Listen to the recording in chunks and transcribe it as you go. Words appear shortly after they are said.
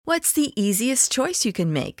What's the easiest choice you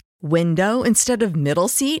can make? Window instead of middle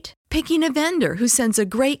seat? Picking a vendor who sends a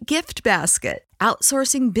great gift basket?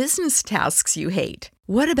 Outsourcing business tasks you hate?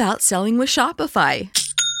 What about selling with Shopify?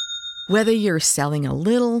 Whether you're selling a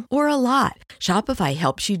little or a lot, Shopify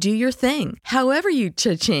helps you do your thing, however you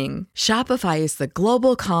cha-ching. Shopify is the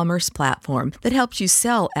global commerce platform that helps you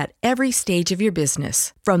sell at every stage of your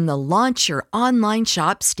business. From the launch your online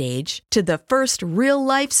shop stage to the first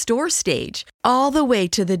real-life store stage, all the way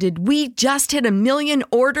to the did we just hit a million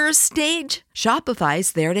orders stage.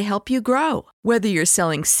 Shopify's there to help you grow. Whether you're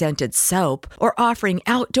selling scented soap or offering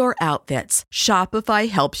outdoor outfits, Shopify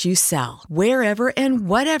helps you sell. Wherever and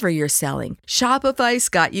whatever you're selling, Shopify's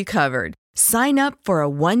got you covered. Sign up for a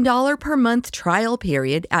 $1 per month trial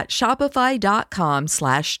period at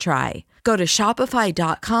shopify.com/try. Go to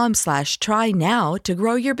shopify.com/try now to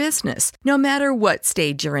grow your business, no matter what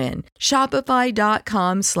stage you're in.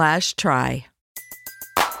 Shopify.com/try.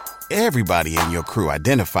 Everybody in your crew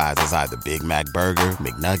identifies as either Big Mac Burger,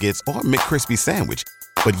 McNuggets, or McCrispy Sandwich.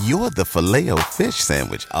 But you're the Filet-O-Fish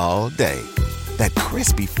Sandwich all day. That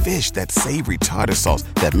crispy fish, that savory tartar sauce,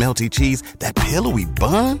 that melty cheese, that pillowy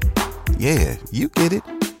bun. Yeah, you get it.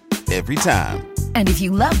 Every time. And if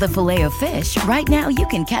you love the Filet-O-Fish, right now you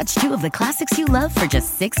can catch two of the classics you love for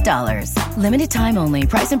just $6. Limited time only.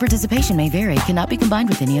 Price and participation may vary. Cannot be combined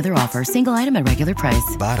with any other offer. Single item at regular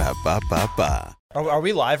price. Ba-da-ba-ba-ba. Are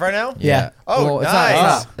we live right now? Yeah. Oh, well,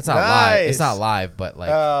 nice. It's not live. It's not live, but like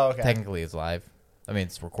okay. technically it's live. I mean,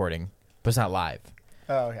 it's recording, but it's not live.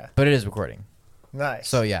 Oh, okay. But it is recording. Nice.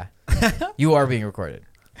 So yeah, you are being recorded.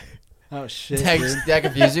 Oh shit! Did that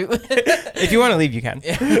confuse you? If you want to leave, you can.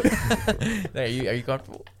 Are you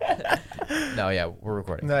comfortable? No, yeah, we're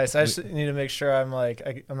recording. Nice. I just need to make sure I'm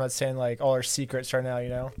not saying like all our secrets right now. You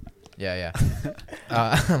know. Yeah.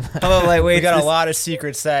 Hello, lightweight. We got a lot of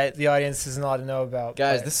secrets that the audience isn't allowed to know about.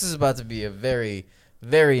 Guys, this is about to be a very,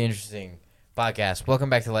 very interesting podcast. Welcome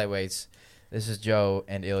back to Lightweights. This is Joe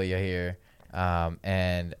and Ilya here.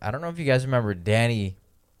 And I don't know if you guys remember Danny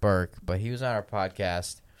Burke, but he was on our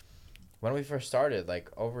podcast when we first started, like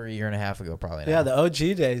over a year and a half ago, probably now. Yeah, the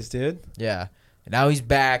OG days, dude. Yeah. And now he's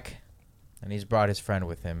back, and he's brought his friend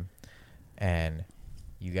with him. And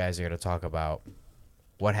you guys are going to talk about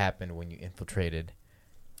what happened when you infiltrated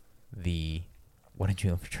the... What did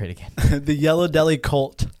you infiltrate again? The Yellow Deli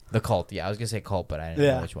cult. The cult. Yeah, I was going to say cult, but I didn't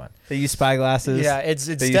know which one. They use spy glasses. Yeah, it's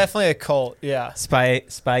definitely a cult. Yeah. Spy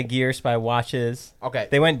gear, spy watches. Okay.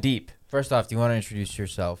 They went deep. First off, do you want to introduce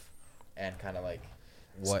yourself and kind of like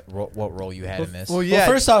what role you had in this? Well,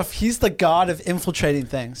 first off, he's the god of infiltrating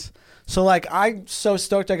things. So, like, I'm so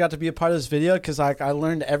stoked I got to be a part of this video because, like, I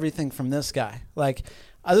learned everything from this guy. Like,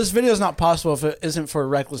 this video is not possible if it isn't for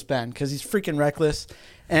Reckless Ben because he's freaking reckless.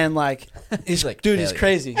 And, like, he's like, dude, he's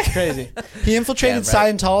crazy. He's crazy. He infiltrated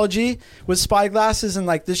Scientology with spy glasses, and,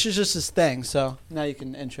 like, this is just his thing. So now you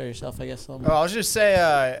can intro yourself, I guess, a little more. I'll just say...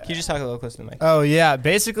 can you just talk a little closer to the mic? Oh, yeah.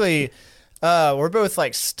 Basically, we're both,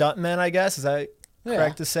 like, stuntmen, I guess. Is that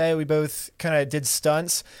correct to say? We both kind of did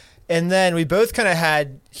stunts. And then we both kind of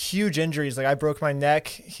had huge injuries. Like, I broke my neck.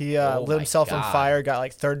 He lit himself on fire, got,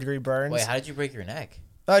 like, third-degree burns. Wait, how did you break your neck?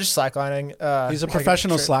 Just slacklining. He's a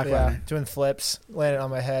professional slackliner. Yeah, doing flips, landed on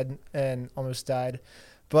my head, and almost died.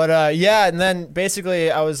 But, yeah, and then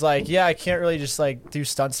basically I was like, yeah, I can't really just, like, do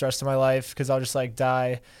stunts the rest of my life because I'll just, like,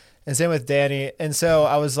 die. And same with Danny. And so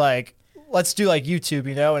I was like, let's do, like, YouTube,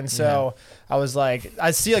 you know? And so I was like,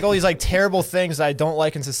 I see, like, all these, like, terrible things that I don't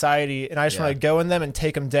like in society, and I just want to go in them and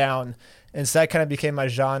take them down. And so that kind of became my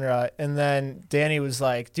genre. And then Danny was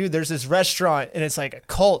like, dude, there's this restaurant, and it's, like, a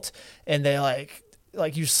cult, and they,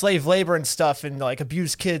 like use slave labor and stuff and like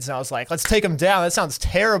abuse kids. And I was like, let's take them down. That sounds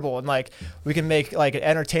terrible. And like, we can make like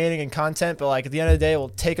entertaining and content, but like at the end of the day, we'll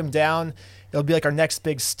take them down. It'll be like our next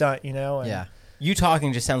big stunt, you know? And yeah. You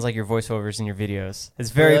talking just sounds like your voiceovers in your videos.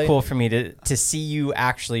 It's very cool for me to see you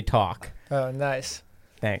actually talk. Oh, nice.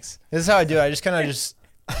 Thanks. This is how I do it. I just kind of just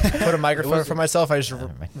put a microphone for myself. I just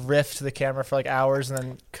riff to the camera for like hours and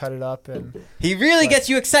then cut it up. And he really gets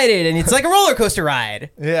you excited, and it's like a roller coaster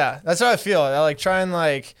ride. Yeah, that's how I feel. I like try and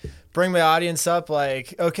like bring my audience up.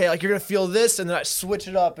 Like, okay, like you're gonna feel this, and then I switch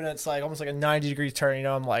it up, and it's like almost like a 90-degree turn. You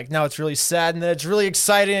know, I'm like, now it's really sad, and then it's really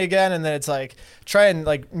exciting again, and then it's like try and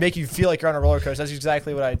like make you feel like you're on a roller coaster. That's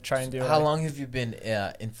exactly what I try and do. How long have you been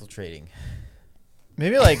infiltrating?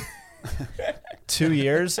 Maybe like 2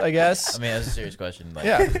 years, I guess. I mean, that's a serious question. Like,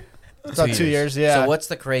 yeah, about 2 years. Yeah. So, what's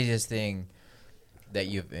the craziest thing that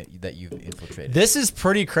you've infiltrated? This is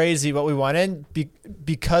pretty crazy. What we wanted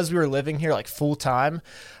because we were living here like full time.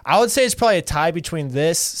 I would say it's probably a tie between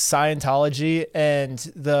this Scientology and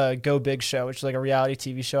the Go Big show, which is like a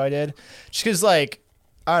reality TV show I did. Just because like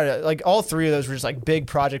I don't know, like all three of those were just like big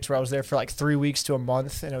projects where I was there for like 3 weeks to a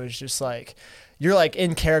month, and it was just like you're like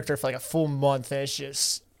in character for like a full month, and it's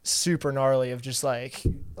just super gnarly of just like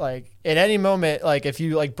at any moment, like if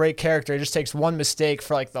you like break character, it just takes one mistake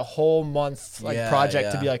for like the whole month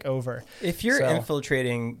project to be like over. If you're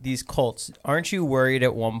infiltrating these cults, aren't you worried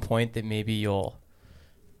at one point that maybe you'll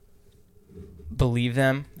believe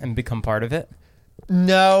them and become part of it?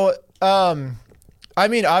 No. I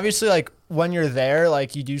mean, obviously, like when you're there,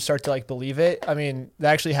 like you do start to like believe it. I mean,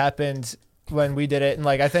 that actually happened when we did it, and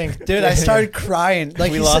like I think, dude, I started crying.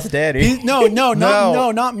 Like we lost Daddy. No,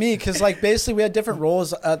 not me, because like basically we had different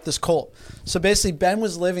roles at this cult. So basically, Ben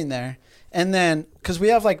was living there, and then because we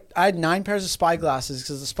have like I had 9 pairs of spy glasses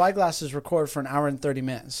because the spy glasses record for an hour and 30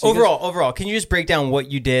 minutes. So overall, can you just break down what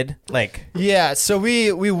you did? Like, yeah, so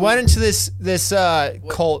we went into this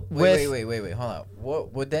cult with. Wait, hold on.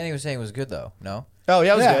 What Danny was saying was good though. No. Oh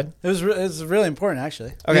yeah, it was good. It was really important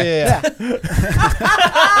actually. Okay. Yeah. That's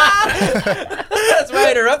why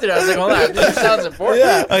I interrupted. I was like, hold on, this sounds important.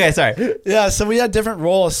 Yeah. Okay, sorry. Yeah, so we had different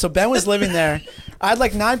roles. So Ben was living there. I had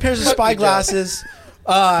like 9 pairs of spy glasses.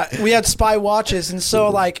 We had spy watches, and so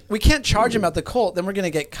like we can't charge him at the cult, then we're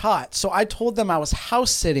gonna get caught. So I told them I was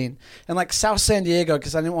house sitting in like South San Diego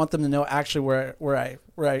because I didn't want them to know actually where I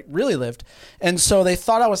really lived. And so they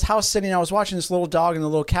thought I was house sitting. I was watching this little dog and the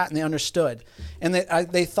little cat, and they understood. And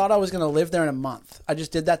they thought I was going to live there in a month. I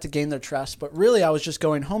just did that to gain their trust. But really, I was just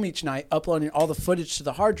going home each night, uploading all the footage to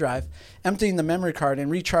the hard drive, emptying the memory card,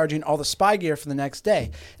 and recharging all the spy gear for the next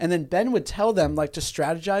day. And then Ben would tell them, like, to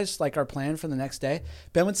strategize, like, our plan for the next day.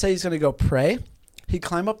 Ben would say he's going to go pray. He'd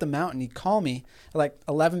climb up the mountain. He'd call me at like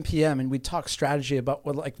 11 p.m. and we'd talk strategy about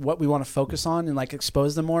what we want to focus on and like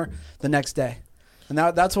expose them more the next day. And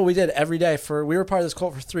that's what we did every day. We were part of this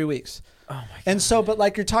cult for 3 weeks. Oh my God. And so, but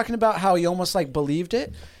like you're talking about how he almost like believed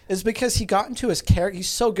it, is because he got into his character. He's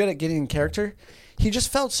so good at getting in character. He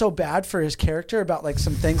just felt so bad for his character about like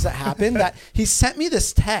some things that happened that he sent me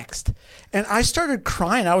this text, and I started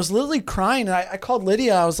crying. I was literally crying, and I called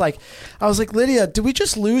Lydia. I was like, Lydia, did we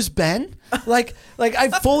just lose Ben? Like I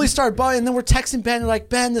fully started bawling, and then we're texting Ben, like,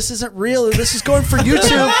 Ben, this isn't real. This is going for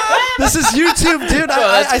YouTube. This is YouTube, dude.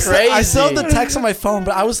 I still have the text on my phone,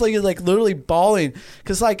 but I was like literally bawling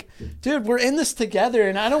because like, dude, we're in this together,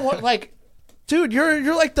 and I don't want like. Dude,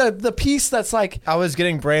 you're like the piece that's like... I was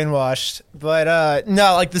getting brainwashed. But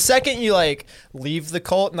no, like the second you like leave the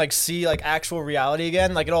cult and like see like actual reality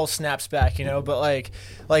again, like it all snaps back, you know? But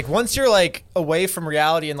like once you're like away from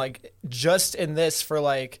reality and like just in this for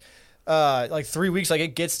like 3 weeks, like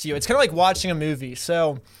it gets to you. It's kind of like watching a movie.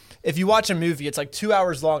 So if you watch a movie, it's like 2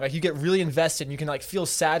 hours long. Like you get really invested and you can like feel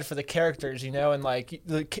sad for the characters, you know? And like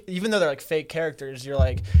even though they're like fake characters, you're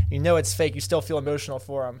like, you know it's fake. You still feel emotional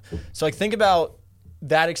for them. So like think about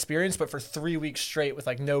that experience, but for 3 weeks straight with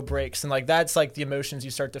like no breaks. And like that's like the emotions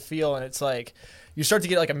you start to feel. And it's like you start to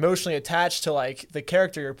get like emotionally attached to like the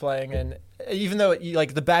character you're playing. And even though you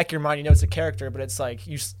like the back of your mind, you know it's a character, but it's like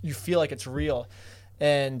you feel like it's real.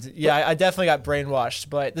 And yeah, I definitely got brainwashed.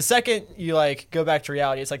 But the second you like go back to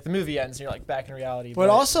reality, it's like the movie ends and you're like back in reality. But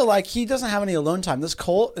also like he doesn't have any alone time. This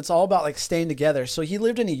cult, it's all about like staying together. So he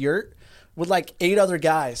lived in a yurt with like 8 other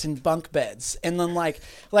guys in bunk beds. And then like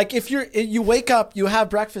if you wake up, you have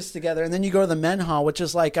breakfast together, and then you go to the men hall, which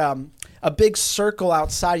is like a big circle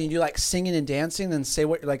outside, and you do like singing and dancing and say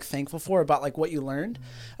what you're like thankful for about like what you learned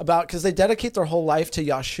about, because they dedicate their whole life to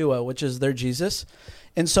Yeshua, which is their Jesus.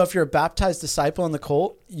 And so if you're a baptized disciple in the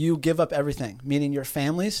cult, you give up everything, meaning your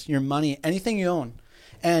families, your money, anything you own.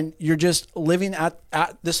 And you're just living at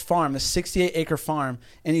this farm, this 68-acre farm,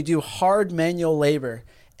 and you do hard manual labor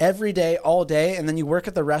every day, all day, and then you work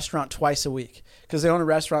at the restaurant twice a week because they own a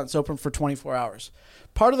restaurant that's open for 24 hours.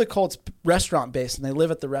 Part of the cult's restaurant-based, and they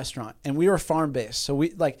live at the restaurant, and we were farm-based. So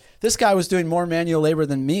we like this guy was doing more manual labor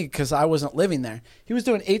than me because I wasn't living there. He was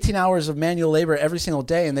doing 18 hours of manual labor every single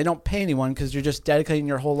day, and they don't pay anyone because you're just dedicating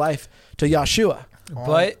your whole life to Yeshua.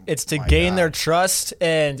 But it's to gain their trust,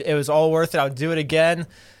 and it was all worth it. I would do it again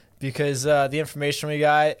because the information we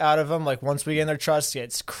got out of them, like once we gain their trust,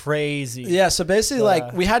 it's crazy. Yeah, so basically,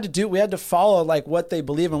 like we had to follow like what they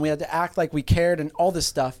believe, and we had to act like we cared and all this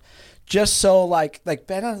stuff. Just so like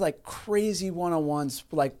Ben had like crazy one-on-ones.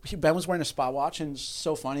 Like Ben was wearing a spot watch, and it's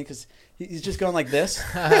so funny because he's just going like this,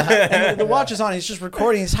 and the watch is on. He's just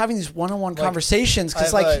recording. He's having these one-on-one conversations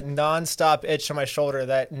because like a nonstop itch on my shoulder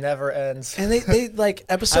that never ends. And they like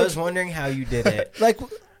episode. I was wondering how you did it. Like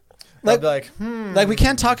we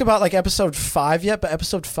can't talk about like episode 5 yet, but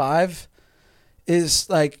episode 5 is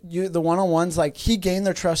like the one-on-ones. Like he gained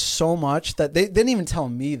their trust so much that they didn't even tell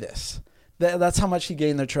me this. That's how much he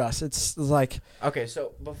gained their trust. It's like... Okay,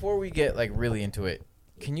 so before we get like really into it,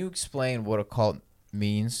 Can you explain what a cult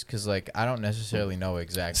means? Because like I don't necessarily know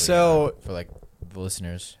exactly. So for like the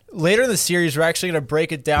listeners, later in the series, we're actually going to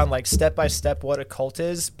break it down like step by step what a cult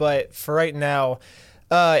is. But for right now,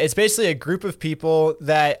 it's basically a group of people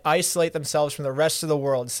that isolate themselves from the rest of the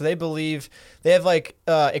world. So they have like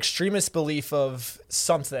extremist belief of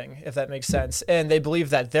something, if that makes sense. And they believe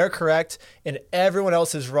that they're correct and everyone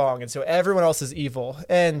else is wrong. And so everyone else is evil.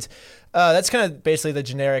 And that's kind of basically the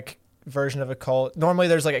generic version of a cult. Normally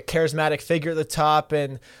there's like a charismatic figure at the top,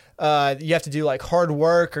 and you have to do like hard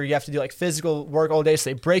work, or you have to do like physical work all day. So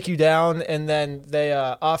they break you down, and then they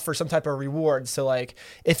offer some type of reward. So like,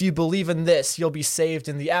 if you believe in this, you'll be saved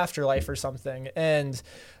in the afterlife or something. And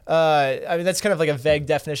I mean, that's kind of like a vague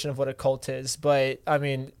definition of what a cult is. But I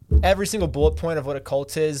mean, every single bullet point of what a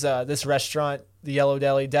cult is, this restaurant, the Yellow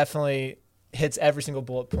Deli, definitely hits every single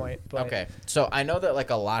bullet point. But okay. So I know that like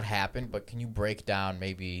a lot happened, but can you break down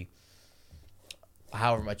maybe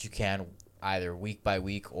however much you can, either week by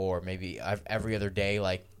week or maybe every other day,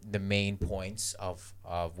 like the main points of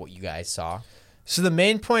what you guys saw? So the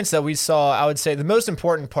main points that we saw, I would say the most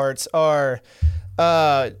important parts are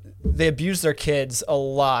they abuse their kids a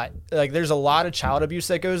lot. Like there's a lot of child abuse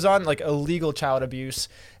that goes on, like illegal child abuse.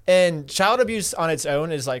 And child abuse on its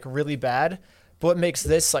own is like really bad. But what makes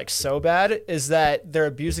this like so bad is that they're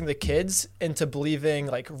abusing the kids into believing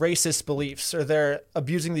like racist beliefs, or they're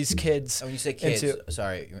abusing these kids. And when you say kids,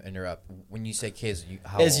 sorry, interrupt. When you say kids,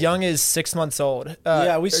 how as old? Young as 6 months old.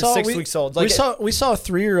 We saw 6 weeks old. Like we saw a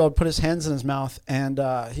 3-year-old put his hands in his mouth, and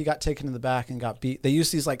he got taken in the back and got beat. They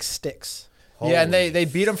used these like sticks. Yeah, and they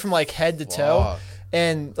beat him from like head to toe.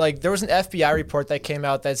 And like there was an FBI report that came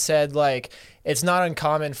out that said like it's not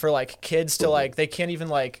uncommon for like kids to like they can't even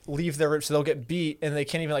like leave their room, so they'll get beat, and they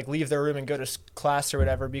can't even like leave their room and go to class or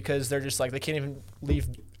whatever because they're just like they can't even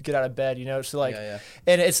get out of bed, you know. So like,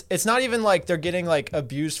 and it's not even like they're getting like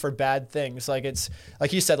abused for bad things. Like it's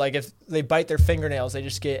like you said, like if they bite their fingernails, they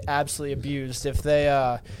just get absolutely abused.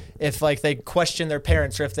 If like they question their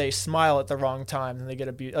parents, or if they smile at the wrong time, then they get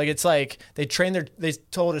abused. Like it's like they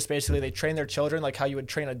told us basically they train their children like how you would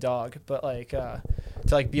train a dog, but like to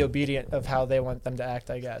like be obedient of how they want them to act,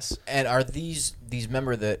 I guess. And are these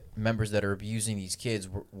members that are abusing these kids,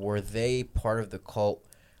 were they part of the cult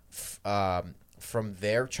from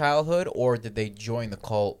their childhood, or did they join the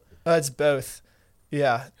cult? It's both.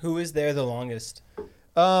 Yeah. Who was there the longest?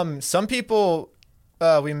 Some people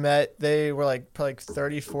we met, they were like probably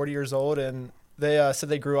 30, 40 years old, and they said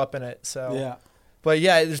they grew up in it. So yeah. But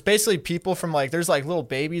yeah, there's basically people from like there's like little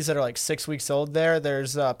babies that are like 6 weeks old there.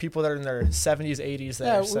 There's people that are in their 70s, 80s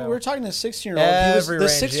there. Yeah, so. we're talking a 16-year-old. The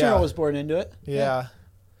 6-year-old was born into it. Yeah.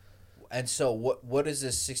 And so what does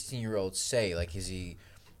this 16-year-old say? Like, is he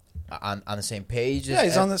on the same page? Yeah,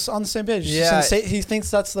 he's on the same page. Yeah. He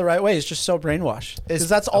thinks that's the right way. He's just so brainwashed because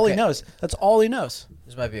that's all he knows. That's all he knows.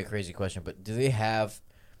 This might be a crazy question, but do they have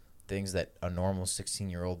things that a normal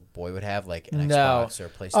 16-year-old boy would have, like an Xbox or a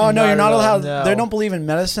PlayStation? Oh no, you're not allowed. No. They don't believe in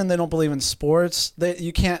medicine. They don't believe in sports.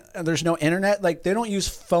 You can't. There's no internet. Like they don't use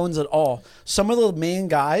phones at all. Some of the main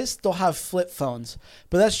guys, they'll have flip phones,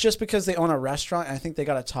 but that's just because they own a restaurant. And I think they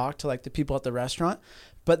got to talk to like the people at the restaurant.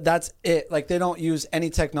 But that's it. Like they don't use any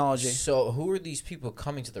technology. So who are these people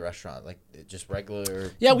coming to the restaurant? Like just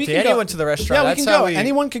regular? Yeah, we can go. went to the restaurant. Yeah, That's we can how go.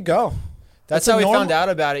 Anyone could go. That's how we found out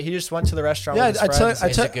about it. He just went to the restaurant with his friends.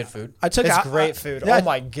 Is it good food? It's great food. Yeah. Oh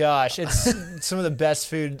my gosh, it's some of the best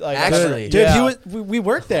food. Like Actually, dude, yeah. we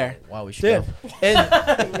worked there. Wow, we should go. And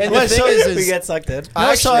the thing is we get sucked in.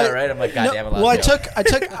 No, so right? I'm like, goddamn it. Well, I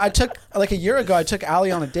took like a year ago. I took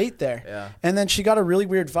Allie on a date there, and then she got a really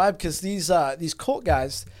weird vibe because these cult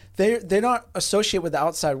guys. They don't associate with the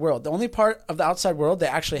outside world. The only part of the outside world they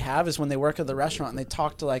actually have is when they work at the restaurant and they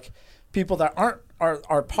talk to like people that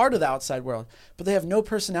are part of the outside world, but they have no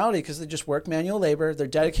personality because they just work manual labor. They're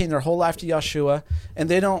dedicating their whole life to Yeshua, and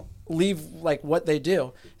they don't leave like what they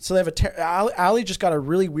do. So they have Allie just got a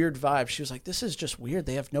really weird vibe. She was like, "This is just weird.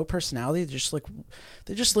 They have no personality. They just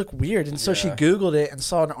look weird." And so she Googled it and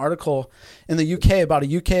saw an article in the UK about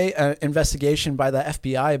a UK investigation by the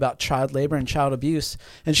FBI about child labor and child abuse,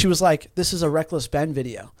 and she was like, "This is a Reckless Ben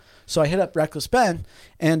video." So I hit up Reckless Ben,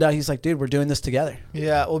 and he's like, "Dude, we're doing this together."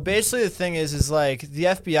 Yeah, well, basically the thing is like the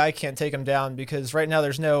FBI can't take him down because right now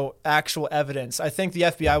there's no actual evidence. I think the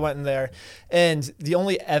FBI went in there, and the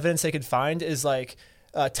only evidence they could find is like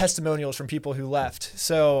testimonials from people who left.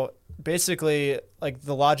 So basically, like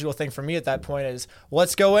the logical thing for me at that point is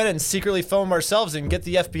let's go in and secretly film ourselves and get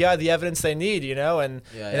the FBI the evidence they need, you know, and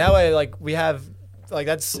that way like we have. Like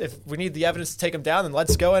that's if we need the evidence to take them down, then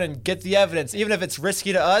let's go in and get the evidence. Even if it's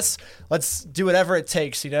risky to us, let's do whatever it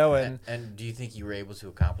takes, you know. And do you think you were able to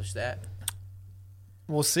accomplish that?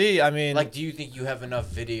 We'll see. I mean, Like, do you think you have enough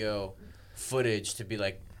video footage to be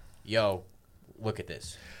like, yo, look at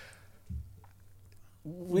this?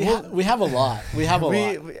 We have a lot. We have a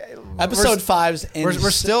lot. Episode 5's we're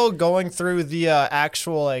still going through the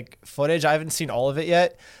actual like footage. I haven't seen all of it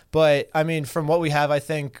yet, but I mean, from what we have, I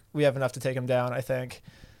think we have enough to take him down. I think,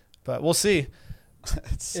 but we'll see.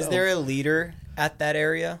 Is there a leader at that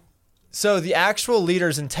area? So the actual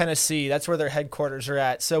leaders in Tennessee, that's where their headquarters are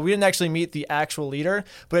at. So we didn't actually meet the actual leader,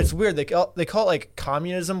 but it's weird. They call it like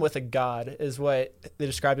communism with a god is what they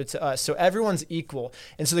described it to us. So everyone's equal.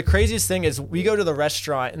 And so the craziest thing is we go to the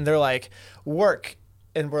restaurant and they're like, work.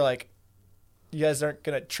 And we're like, you guys aren't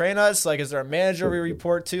going to train us? Like, is there a manager we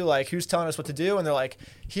report to? Like, who's telling us what to do? And they're like,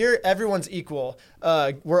 here, everyone's equal.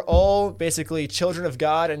 We're all basically children of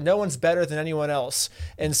God, and no one's better than anyone else.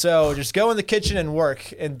 And so just go in the kitchen and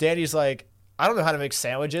work. And Danny's like, I don't know how to make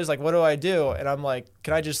sandwiches. Like, what do I do? And I'm like,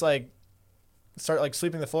 can I just, like, start, like,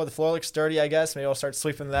 sweeping the floor? The floor looks dirty, I guess. Maybe I'll start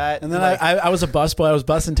sweeping that. And then like, I was a busboy. I was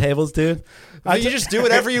busting tables, dude. You just do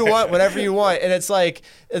whatever you want, whenever you want. And it's like,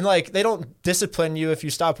 they don't discipline you if you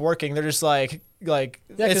stop working. They're just like yeah,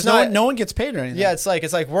 it's because no one gets paid or anything. Yeah, it's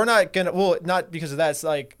like we're not gonna. Well, not because of that. It's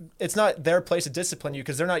like it's not their place to discipline you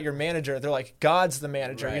because they're not your manager. They're like God's the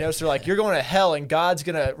manager, right. you know. So they're like you're going to hell, and God's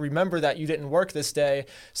gonna remember that you didn't work this day.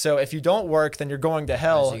 So if you don't work, then you're going to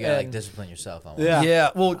hell. So you gotta like discipline yourself. Almost. Yeah. Yeah.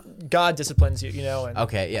 Well, God disciplines you, you know. And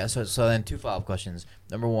Okay. Yeah. So then 2 follow-up questions.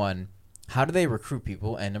 Number 1, how do they recruit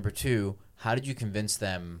people? And number 2, how did you convince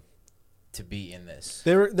them to be in this?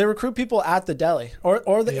 They recruit people at the deli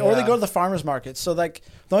or they go to the farmers markets. So like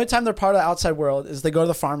the only time they're part of the outside world is they go to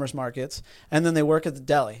the farmers markets and then they work at the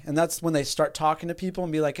deli. And that's when they start talking to people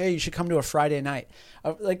and be like, hey, you should come to a Friday night.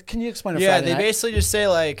 Like, can you explain a Friday night? Yeah, they basically just say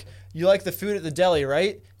like, you like the food at the deli,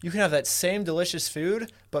 right? You can have that same delicious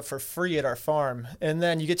food, but for free at our farm. And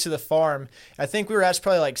then you get to the farm. I think we were asked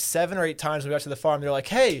probably like 7 or 8 times when we got to the farm. They're like,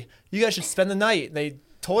 hey, you guys should spend the night. And they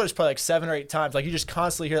told us probably like 7 or 8 times. Like you just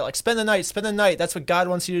constantly hear like, spend the night. That's what God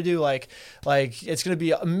wants you to do. Like it's going to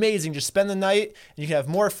be amazing. Just spend the night and you can have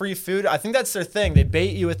more free food. I think that's their thing. They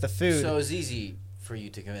bait you with the food. So it's easy for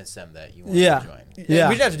you to convince them that you want to join. Yeah.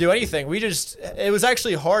 We didn't have to do anything. It was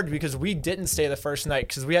actually hard because we didn't stay the first night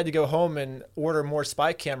because we had to go home and order more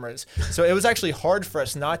spy cameras. So it was actually hard for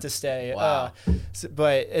us not to stay. Wow.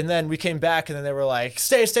 And then we came back and then they were like,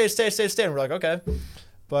 stay. And we're like, okay.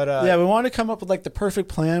 But yeah, we wanted to come up with like the perfect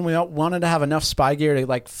plan. We wanted to have enough spy gear to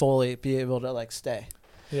like fully be able to like stay.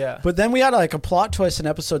 Yeah. But then we had like a plot twist in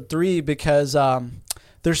episode 3 because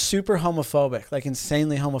they're super homophobic, like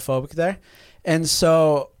insanely homophobic there. And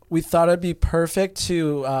so we thought it'd be perfect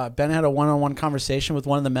to Ben had a one-on-one conversation with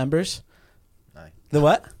one of the members. Nice. The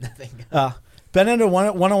what? Nothing. Ben had a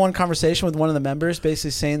one-on-one conversation with one of the members,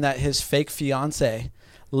 basically saying that his fake fiance,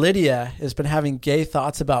 Lydia, has been having gay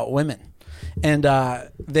thoughts about women. And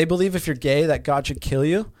they believe if you're gay, that God should kill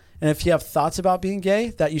you. And if you have thoughts about being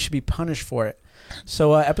gay, that you should be punished for it.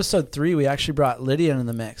 So episode 3, we actually brought Lydia into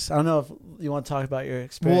the mix. I don't know if you want to talk about your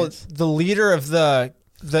experience. Well, the leader of the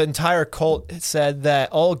entire cult said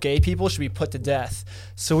that all gay people should be put to death.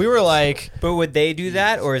 So we were like... But would they do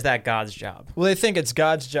that, or is that God's job? Well, they think it's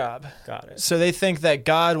God's job. Got it. So they think that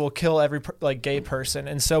God will kill every gay person.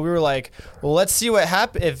 And so we were like, well, let's see what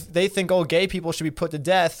happens. If they think all gay people should be put to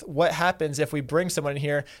death, what happens if we bring someone in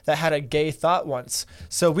here that had a gay thought once?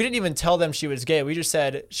 So we didn't even tell them she was gay. We just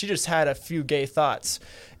said she just had a few gay thoughts.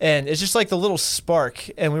 And it's just like the little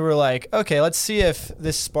spark. And we were like, okay, let's see if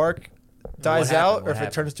this spark dies out or if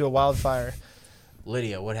it turns to a wildfire.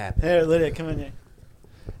 Lydia, what happened? Hey, Lydia, come in here.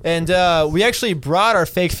 And we actually brought our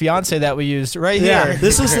fake fiance that we used right Yeah, here.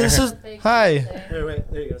 this is. Hi. Here,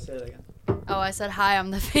 wait, there you go. Say that again. Oh, I said hi. I'm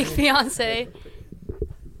the fake fiance.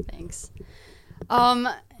 Thanks.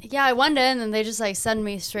 Yeah, I went in and they just like send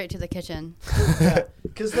me straight to the kitchen.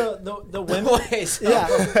 Because the women. Wait, so-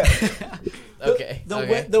 Yeah. Okay.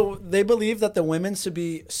 They believe that the women should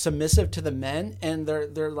be submissive to the men, and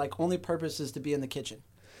their like only purpose is to be in the kitchen.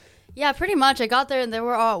 Yeah, pretty much. I got there and they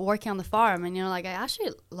were all working on the farm, and like I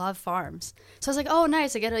actually love farms. So I was like, oh,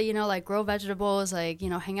 nice. I get to like grow vegetables, like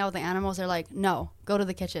hang out with the animals. They're like, no, go to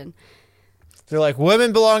the kitchen. They're like,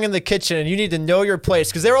 women belong in the kitchen and you need to know your place.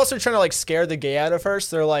 Because they're also trying to like scare the gay out of her.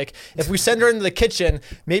 So they're like, if we send her into the kitchen,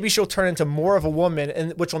 maybe she'll turn into more of a woman,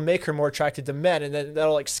 and which will make her more attracted to men. And then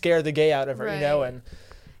that'll like scare the gay out of her, Right.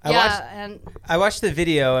 And I watched the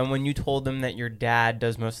video, and when you told them that your dad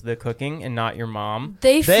does most of the cooking and not your mom,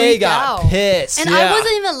 they freaked got out. pissed. And I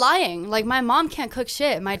wasn't even lying. Like my mom can't cook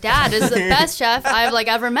shit. My dad is the best chef I've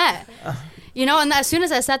ever met. And as soon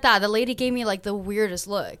as I said that, the lady gave me like the weirdest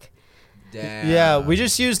look. Damn. Yeah, we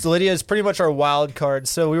just used Lydia as pretty much our wild card.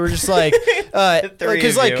 So we were just like,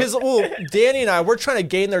 because Danny and I, we're trying to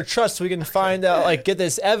gain their trust so we can find out, like, get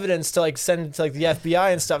this evidence to like send it to like the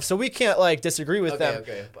FBI and stuff. So we can't like disagree with them.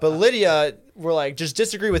 Okay. But Lydia, we're like, just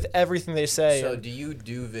disagree with everything they say. So do you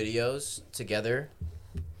do videos together?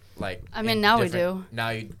 Like, I mean, now we do.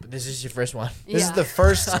 Now this is your first one. This is the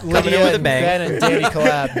first Lydia, Ben, and Danny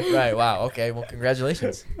collab. Right. Wow. Okay. Well,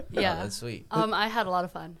 congratulations. Yeah, that's sweet. I had a lot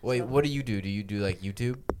of fun. Wait, what do you do? Do you do like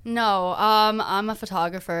YouTube? No. I'm a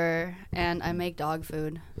photographer and I make dog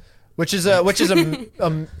food. Which is a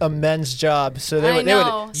men's job. So I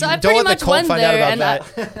know. So I pretty much went there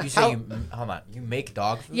and you say hold on. You make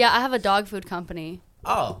dog food? Yeah, I have a dog food company.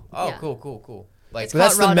 Oh, yeah. Cool. Like, so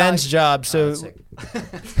that's the men's job. So oh,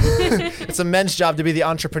 it's a men's job to be the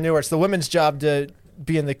entrepreneur. It's the women's job to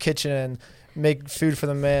be in the kitchen and make food for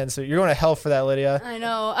the men. So you're going to hell for that, Lydia. I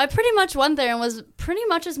know. I pretty much went there and was pretty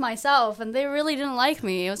much as myself, and they really didn't like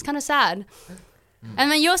me. It was kind of sad.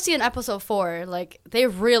 And then you'll see in episode 4, like, they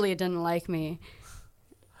really didn't like me.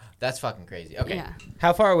 That's fucking crazy. Okay. Yeah.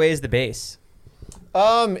 How far away is the base?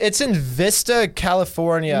 It's in Vista,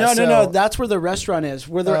 California. No. That's where the restaurant is.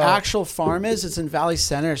 Where their actual farm is, it's in Valley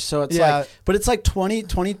Center. So it's but it's like 20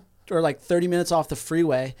 or like 30 minutes off the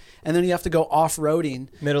freeway, and then you have to go off-roading.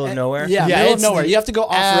 Middle of nowhere? Yeah, middle of nowhere. You have to go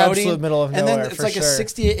off-roading. Absolute middle of nowhere, and then it's like a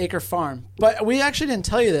 68-acre farm. But we actually didn't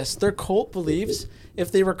tell you this. Their cult believes if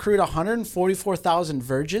they recruit 144,000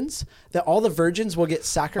 virgins, that all the virgins will get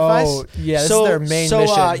sacrificed. Oh, yeah, this is their main mission.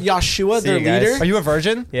 So Yeshua, their leader. Are you a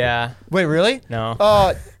virgin? Yeah. Wait, really? No.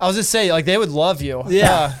 I was just saying, like, they would love you.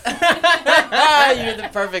 Yeah. You're the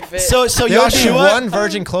perfect fit. So they would be one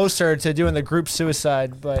virgin closer to doing the group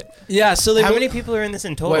suicide, but yeah. So how many people are in this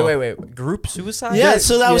in total? Wait. Group suicide? Yeah.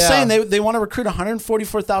 So I was saying they want to recruit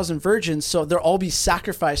 144,000 virgins, so they'll all be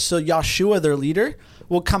sacrificed. So Yeshua, their leader,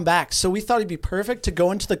 will come back. So we thought it'd be perfect to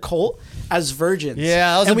go into the cult as virgins.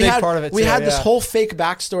 Yeah, that was a big part of it. We had this whole fake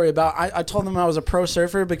backstory about. I told them I was a pro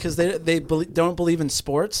surfer because they don't believe in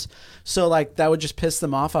sports. So like that would just piss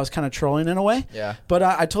them off. I was kind of trolling in a way. Yeah. But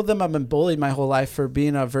I told them I've been bullied my whole life for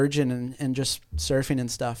being a virgin and just surfing and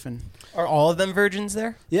stuff. And are all of them virgins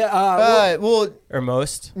there? Yeah. Or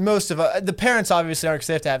most? Most of the parents obviously aren't because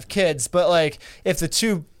they have to have kids. But like if the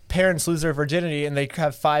two parents lose their virginity and they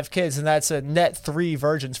have 5 kids, and that's a net 3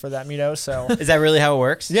 virgins for them. So is that really how it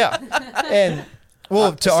works? Yeah. And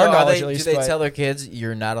to our knowledge, at least, do they tell their kids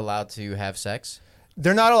you're not allowed to have sex?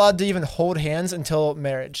 They're not allowed to even hold hands until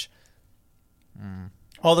marriage.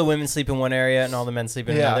 All the women sleep in one area and all the men sleep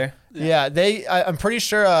in another? Yeah, I'm pretty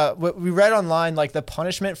sure we read online, like the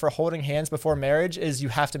punishment for holding hands before marriage is you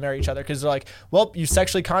have to marry each other, because they're like, well, you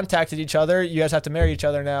sexually contacted each other, you guys have to marry each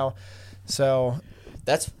other now. So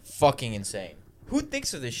that's fucking insane. Who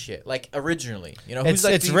thinks of this shit? Like, originally,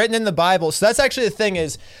 it's written in the Bible. So that's actually the thing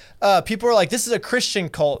is, people are like, this is a Christian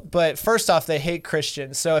cult, but first off, they hate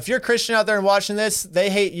Christians. So if you're a Christian out there and watching this, they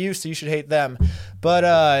hate you, so you should hate them.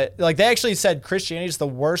 But like they actually said Christianity is the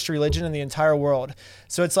worst religion in the entire world.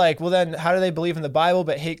 So it's like, well then how do they believe in the Bible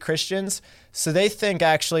but hate Christians? So they think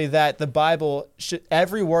actually that the Bible,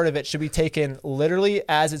 every word of it should be taken literally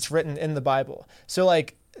as it's written in the Bible. So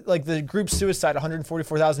like the group suicide,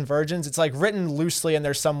 144,000 virgins, it's like written loosely in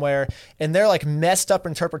there somewhere, and their like messed up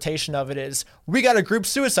interpretation of it is, we got to group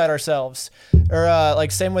suicide ourselves. Or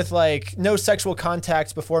like same with like no sexual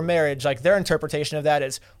contact before marriage, like their interpretation of that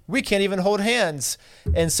is, we can't even hold hands.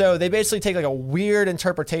 And so they basically take like a weird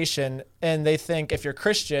interpretation, and they think if you're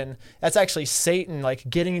Christian, that's actually Satan like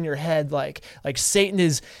getting in your head, like Satan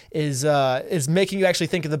is making you actually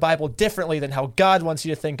think of the Bible differently than how God wants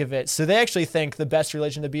you to think of it. So they actually think the best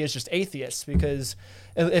religion to be is just atheists, because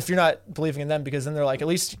if you're not believing in them, because then they're like, at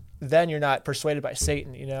least then you're not persuaded by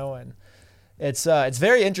Satan, and it's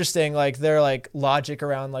very interesting, like their like logic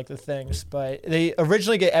around like the things. But they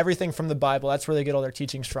originally get everything from the Bible. That's where they get all their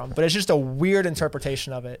teachings from. But it's just a weird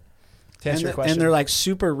interpretation of it. To answer your question. And they're like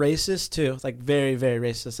super racist too, like very, very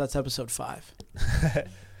racist. That's episode 5.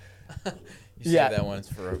 You say that one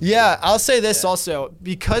for I'll say this also,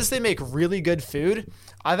 because they make really good food.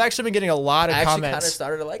 I've actually been getting a lot of comments. I actually kind of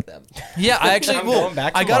started to like them. Yeah, I actually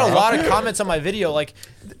I got a lot of comments on my video, like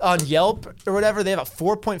on Yelp or whatever. They have a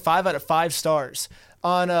 4.5 out of 5 stars.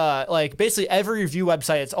 On like basically every review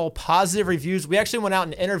website, it's all positive reviews. We actually went out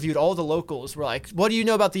and interviewed all the locals. We're like, what do you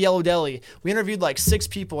know about the Yellow Deli? We interviewed like 6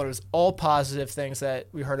 people, and it was all positive things that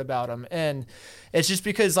we heard about them. And it's just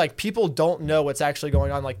because like people don't know what's actually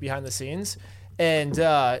going on like behind the scenes.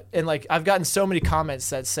 And like I've gotten so many comments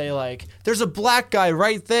that say like, there's a black guy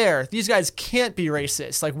right there. These guys can't be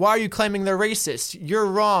racist. Like, why are you claiming they're racist? You're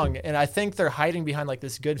wrong. And I think they're hiding behind like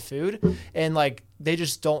this good food, and like they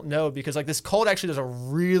just don't know, because like this cult actually does a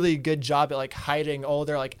really good job at like hiding all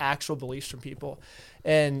their like actual beliefs from people.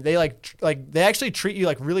 And they like they actually treat you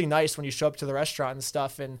like really nice when you show up to the restaurant and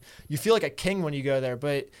stuff, and you feel like a king when you go there.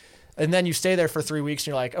 And then you stay there for 3 weeks and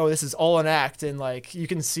you're like, oh, this is all an act. And like, you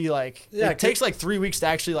can see like, it takes like 3 weeks to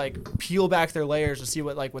actually like peel back their layers to see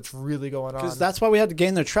what's really going on. Because that's why we had to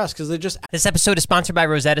gain their trust, because they just... This episode is sponsored by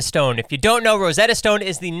Rosetta Stone. If you don't know, Rosetta Stone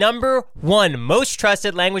is the #1 most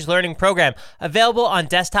trusted language learning program, available on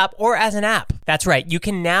desktop or as an app. That's right, you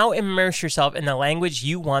can now immerse yourself in the language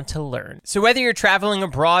you want to learn. So whether you're traveling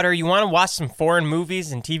abroad or you want to watch some foreign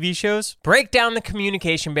movies and TV shows, break down the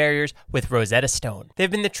communication barriers with Rosetta Stone. They've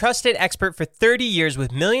been the trusted expert for 30 years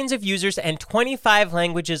with millions of users and 25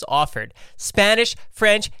 languages offered: Spanish,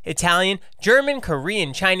 French, Italian, German,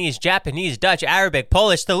 Korean, Chinese, Japanese, Dutch, Arabic,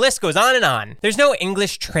 Polish, the list goes on and on. There's no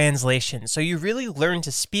English translation, so you really learn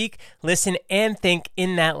to speak, listen, and think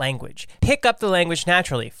in that language. Pick up the language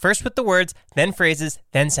naturally, first with the words, then phrases,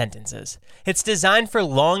 then sentences. It's designed for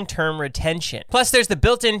long-term retention. Plus, there's the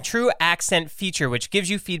built-in true accent feature, which gives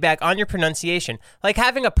you feedback on your pronunciation, like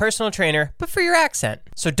having a personal trainer, but for your accent.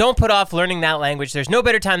 So don't put off learning that language. There's no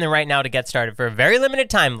better time than right now to get started. For a very limited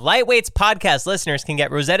time, Lightweight's podcast listeners can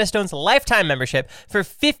get Rosetta Stone's lifetime membership for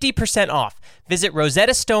 50% off. Visit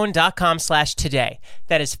rosettastone.com/today.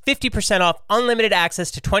 That is 50% off unlimited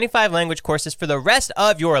access to 25 language courses for the rest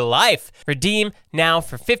of your life. Redeem now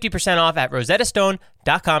for 50% off at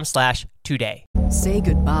rosettastone.com/today. Say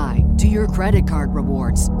goodbye to your credit card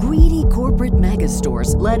rewards. Greedy corporate mega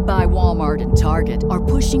stores, led by Walmart and Target, are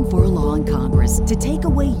pushing for a law in Congress to take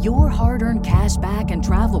away your hard-earned cash back and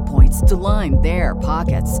travel points to line their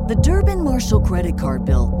pockets. The Durbin-Marshall credit card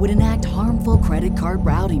bill would enact harmful credit card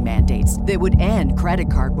routing mandates that would end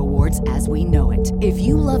credit card rewards as we know it. If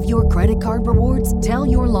you love your credit card rewards, tell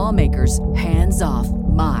your lawmakers, hands off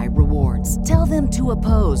my rewards. Tell them to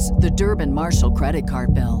oppose the Durbin-Marshall credit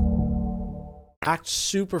card bill. Act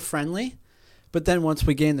super friendly, but then once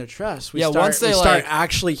we gain their trust, we once they start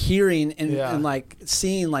actually hearing and like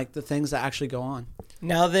seeing like the things that actually go on.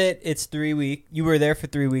 Now that it's 3 weeks, you were there for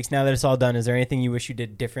 3 weeks. Now that it's all done, is there anything you wish you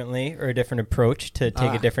did differently or a different approach to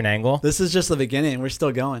take a different angle? This is just the beginning. We're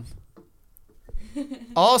still going.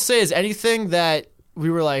 All I'll say is anything that we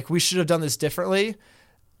were like, we should have done this differently,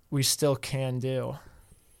 we still can do,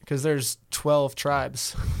 because there's 12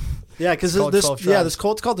 tribes. Yeah, because this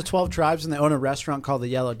cult's called the 12 Tribes, and they own a restaurant called the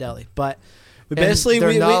Yellow Deli. But they're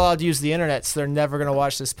not allowed to use the internet, so they're never going to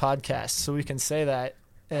watch this podcast. So we can say that.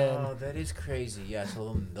 Oh, that is crazy. Yeah,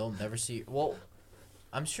 so they'll never see. Well,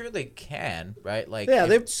 I'm sure they can, right? Like,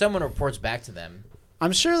 if someone reports back to them.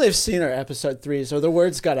 I'm sure they've seen our episode 3, so the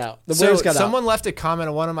words got out. Someone left a comment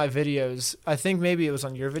on one of my videos. I think maybe it was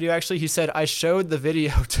on your video, actually. He said, I showed the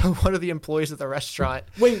video to one of the employees at the restaurant.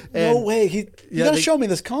 Wait, no way. You got to show me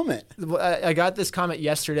this comment. I got this comment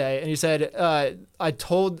yesterday, and he said, I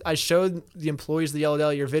showed the employees of the Yellow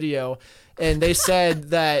Deli your video, and they said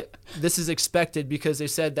that this is expected because they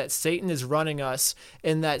said that Satan is running us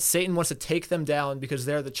and that Satan wants to take them down because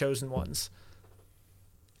they're the chosen ones.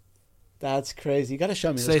 That's crazy. You got to show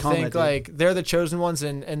me this comment. So they think like they're the chosen ones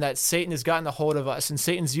and that Satan has gotten a hold of us and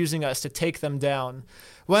Satan's using us to take them down.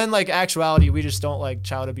 When like actuality, we just don't like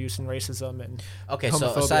child abuse and racism and homophobia.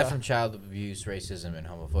 So aside from child abuse, racism, and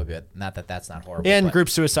homophobia, not that that's not horrible. And group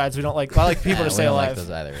suicides, we don't like. I like people to stay alive. We don't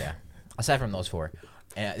like those either, yeah. Aside from those 4,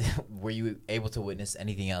 were you able to witness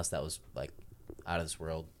anything else that was like out of this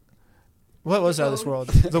world? What was out of this world?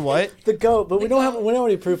 The what? The goat, but we don't have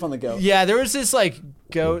any proof on the goat. Yeah, there was this like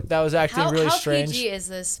goat that was acting really strange. How PG is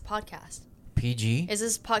this podcast? PG? Is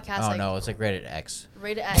this podcast? Oh no, it's like rated X.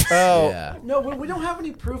 Rated X. Oh yeah. No, we don't have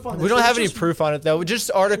any proof on this. We don't have any proof on it though. Just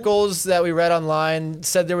articles that we read online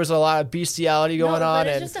said there was a lot of bestiality going on. But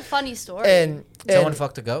it's just a funny story. And someone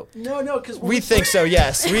fucked a goat? No, because we think so.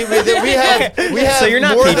 Yes, we have So you're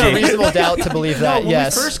not more PG. than a reasonable doubt to believe that. When we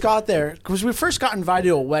first got there, because we first got invited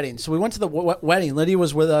to a wedding, so we went to the wedding. Lydia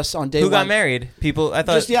was with us on day 1. Who got married? People, I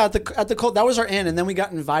thought. At the cult, that was our inn, and then we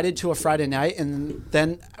got invited to a Friday night, and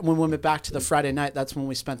then when we went back to the Friday night, that's when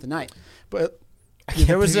we spent the night. But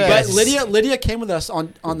Lydia came with us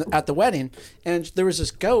at the wedding, and there was this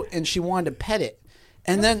goat, and she wanted to pet it.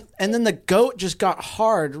 And then the goat just got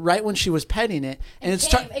hard right when she was petting it, and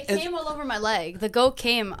it came all over my leg. The goat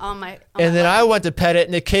came on my. And then I went to pet it,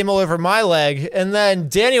 and it came all over my leg. And then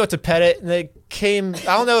Danny went to pet it, and it came.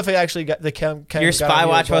 I don't know if it actually got the cam. Your spy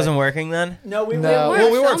watch wasn't working then? No, we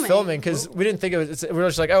weren't filming because we didn't think it was. We were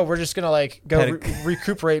just like, oh, we're just gonna like go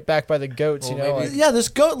recuperate back by the goats, you know? Like, yeah, this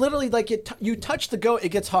goat literally like you touch the goat, it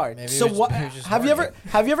gets hard. Maybe so what? Have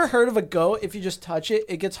you ever heard of a goat? If you just touch it,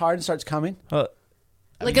 it gets hard and starts coming.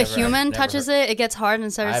 Like a human touches it gets hard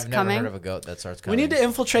and starts coming. I've never heard of a goat that starts coming. We need to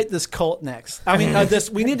infiltrate this cult next. I mean,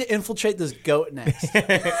 we need to infiltrate this goat next.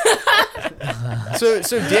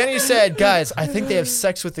 So Danny said, guys, I think they have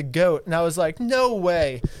sex with the goat. And I was like, no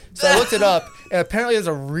way. So I looked it up, and apparently there's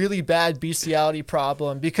a really bad bestiality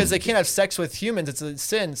problem because they can't have sex with humans. It's a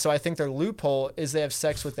sin. So I think their loophole is they have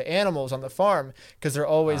sex with the animals on the farm because they're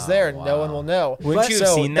always there and no one will know. Wouldn't you have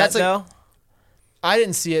seen that, though? I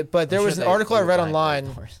didn't see it, but there was an article I read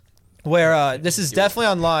online where this is definitely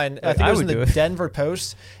online. I think it was in the Denver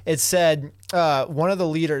Post. It said one of the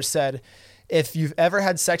leaders said, if you've ever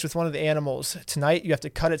had sex with one of the animals, tonight you have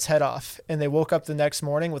to cut its head off. And they woke up the next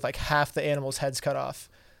morning with like half the animal's heads cut off.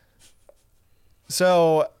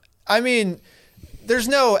 So, I mean, there's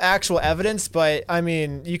no actual evidence, but I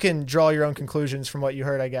mean, you can draw your own conclusions from what you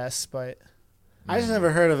heard, I guess. But I just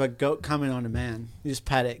never heard of a goat coming on a man. You just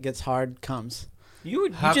pet it, gets hard, comes. You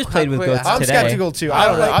just played with goats I'm today. skeptical too. I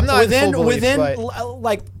don't know. I'm not within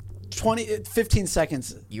like 15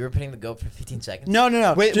 seconds. You were petting the goat for 15 seconds?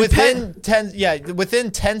 No. Within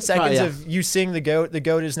 10 seconds of you seeing the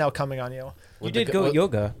goat is now coming on you. You did goat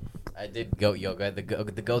yoga. I did goat yoga. The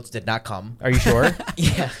goats did not come. Are you sure?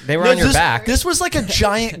 Yeah. They were on your back. This was like a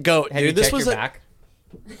giant goat, Have dude. you checked your back?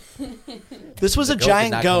 This was a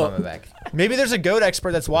giant goat. Maybe there's a goat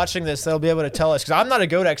expert that's watching this that'll be able to tell us because I'm not a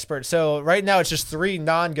goat expert. So right now it's just 3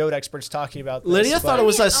 non-goat experts talking about this. Lydia thought it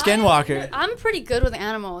was a skinwalker. I'm pretty good with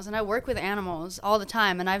animals, and I work with animals all the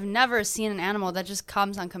time, and I've never seen an animal that just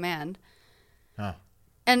comes on command. Huh.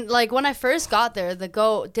 And like when I first got there, the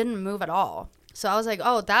goat didn't move at all. So I was like,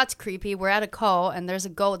 oh, that's creepy. We're at a call, and there's a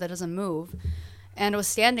goat that doesn't move. And it was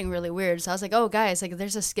standing really weird. So I was like, oh, guys, like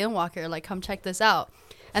there's a skinwalker. Like, come check this out.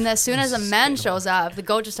 And as soon as a man shows up, the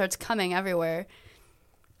goat just starts coming everywhere.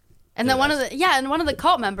 And then one of the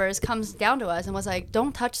cult members comes down to us and was like,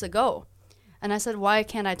 don't touch the goat. And I said, why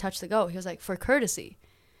can't I touch the goat? He was like, for courtesy.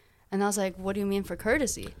 And I was like, what do you mean for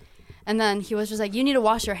courtesy? And then he was just like, you need to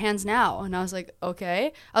wash your hands now. And I was like,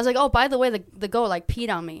 okay. I was like, oh, by the way, the goat like peed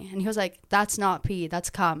on me. And he was like, that's not pee, that's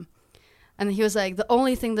cum. And he was like, the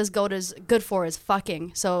only thing this goat is good for is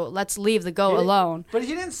fucking. So let's leave the goat alone. But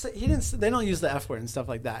he didn't say, they don't use the F word and stuff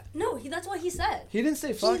like that. No, that's what he said. He didn't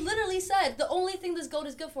say fuck. He literally said, the only thing this goat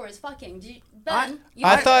is good for is fucking.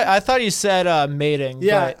 I thought you said mating.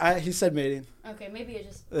 Yeah, he said mating. Okay, maybe it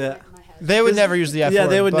just yeah. in my head. They would never use the F word. Yeah,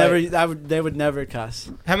 they would never. They would never cuss.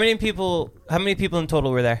 How many people in total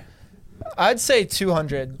were there? I'd say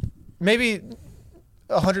 200, maybe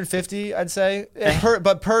 150. I'd say,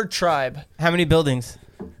 but per tribe. How many buildings?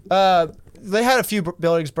 They had a few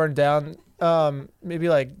buildings burned down. Maybe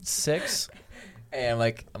like 6. Hey, I'm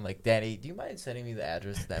like, Danny, do you mind sending me the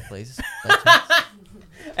address to that place?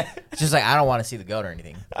 It's just like I don't want to see the goat or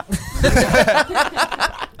anything.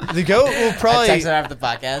 The goat will probably. I text her after the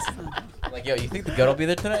podcast. I'm like, yo, you think the goat will be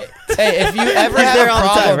there tonight? Hey, if you ever have a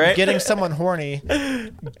problem getting someone horny,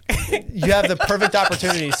 you have the perfect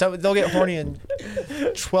opportunity. So they'll get horny in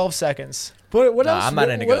 12 seconds. But what else? I'm not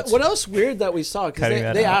into goats. What else weird that we saw? Because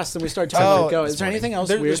they asked and we started talking about goats. Is there anything else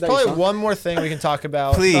weird? There's probably one more thing we can talk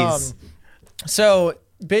about. Please. So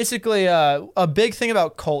basically, a big thing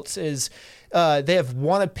about cults is they have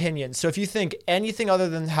one opinion. So if you think anything other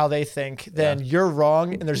than how they think, then you're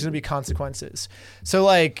wrong, and there's going to be consequences. So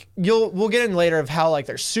like we'll get in later of how like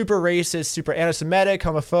they're super racist, super anti-Semitic,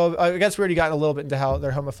 homophobic. I guess we already gotten a little bit into how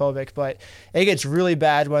they're homophobic, but it gets really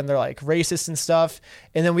bad when they're like racist and stuff.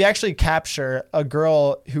 And then we actually capture a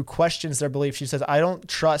girl who questions their belief. She says, "I don't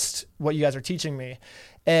trust what you guys are teaching me,"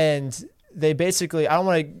 and they basically, I don't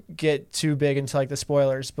want to get too big into like the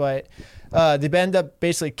spoilers, but they end up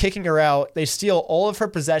basically kicking her out. They steal all of her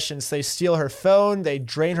possessions. They steal her phone. They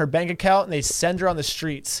drain her bank account, and they send her on the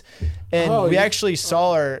streets. And we actually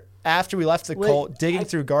saw her after we left the cult digging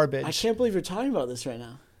through garbage. I can't believe you're talking about this right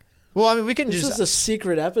now. Well, I mean, we can This is a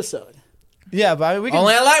secret episode. Yeah, but I mean, we can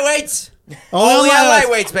Only on lightweights. Only on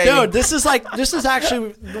lightweights, baby. Dude, this is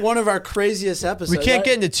actually one of our craziest episodes. We can't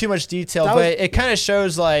get into too much detail, but it kind of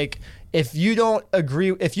shows like if you don't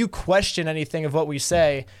agree, if you question anything of what we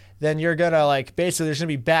say, then you're gonna like basically there's gonna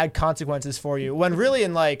be bad consequences for you. When really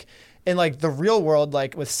in the real world,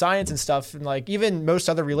 like with science and stuff, and like even most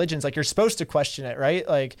other religions, like you're supposed to question it, right?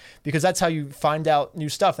 Like, because that's how you find out new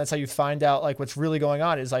stuff. That's how you find out like what's really going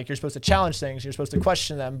on is like you're supposed to challenge things. You're supposed to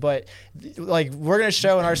question them. But like we're going to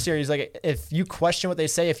show in our series, like if you question what they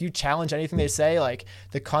say, if you challenge anything they say, like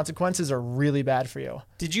the consequences are really bad for you.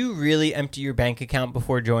 Did you really empty your bank account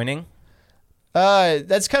before joining?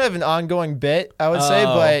 That's kind of an ongoing bit, I would say,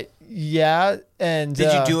 but yeah. And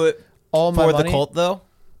did you do it all for my the money? cult though?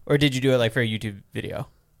 Or did you do it like for a YouTube video?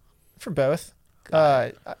 For both.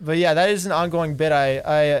 But yeah, that is an ongoing bit.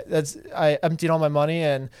 I emptied all my money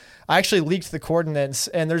and I actually leaked the coordinates,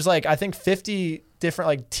 and there's like I think 50 different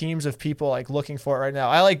like teams of people like looking for it right now.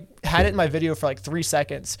 I like had it in my video for like 3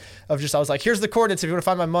 seconds of just I was like, here's the coordinates if you want to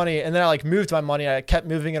find my money, and then I like moved my money and I kept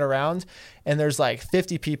moving it around, and there's like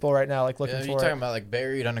 50 people right now like looking for it. Are you talking about like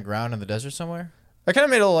buried underground in the desert somewhere? I kind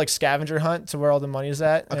of made a little like scavenger hunt to where all the money is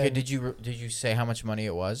at. Okay, did you say how much money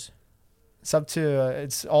it was? It's up to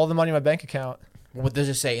it's all the money in my bank account. What does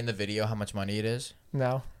it say in the video? How much money it is?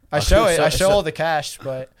 No, I show it. I show all the cash,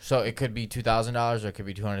 but so it could be $2,000 or it could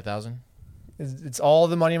be $200,000. It's all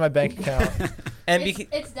the money in my bank account. And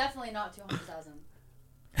it's definitely not 200,000.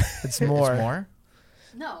 It's more. It's more.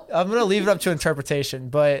 No. I'm gonna leave it up to interpretation,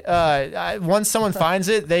 but once someone finds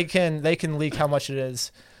it, they can leak how much it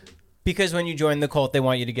is. Because when you join the cult, they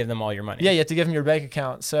want you to give them all your money. Yeah, you have to give them your bank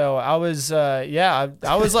account. So I was, I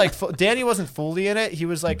was like, Danny wasn't fully in it. He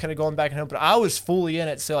was like kind of going back and home, but I was fully in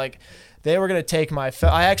it. So like, they were gonna take my phone.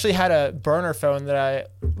 I actually had a burner phone that I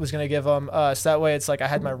was gonna give them. So that way, it's like I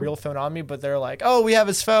had my real phone on me, but they're like, oh, we have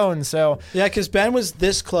his phone. So yeah, because Ben was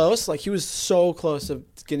this close. Like he was so close to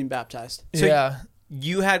getting baptized. So yeah.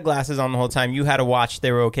 You had glasses on the whole time. You had a watch.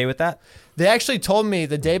 They were okay with that? They actually told me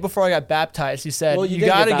the day before I got baptized. He said, "Well, you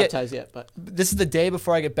gotta didn't get baptized yet, but this is the day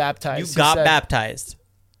before I get baptized." You got baptized.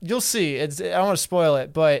 You'll see. I don't want to spoil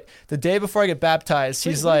it, but the day before I get baptized,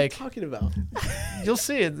 he's what like, are you talking about? "You'll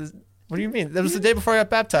see it." What do you mean? That was the day before I got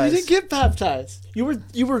baptized. You didn't get baptized. You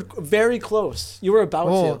were very close. You were about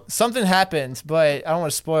to. Something happened, but I don't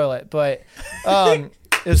want to spoil it. But it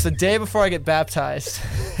was the day before I get baptized,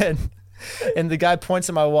 and the guy points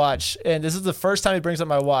at my watch, and this is the first time he brings up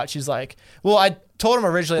my watch. He's like, well, I told him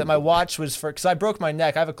originally that my watch was because I broke my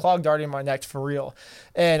neck. I have a clogged artery in my neck for real.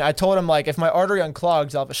 And I told him, like, if my artery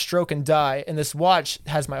unclogs, I'll have a stroke and die. And this watch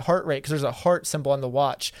has my heart rate because there's a heart symbol on the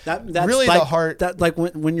watch. That's really like, the heart. That like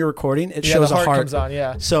when you're recording, it Yeah, shows the heart a heart comes on.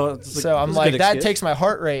 Yeah. So I'm like, that takes my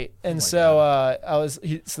heart rate. And so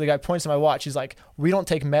so the guy points to my watch. He's like, we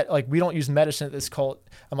don't use medicine at this cult.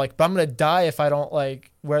 I'm like, but I'm gonna die if I don't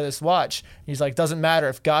like wear this watch. He's like, doesn't matter.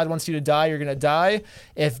 If God wants you to die, you're gonna die.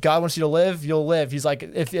 If God wants you to live, you'll live. He's like,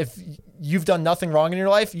 if you've done nothing wrong in your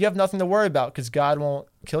life, you have nothing to worry about because God won't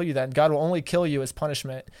kill you then. God will only kill you as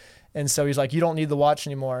punishment. And so he's like, you don't need the watch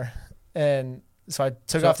anymore. And so I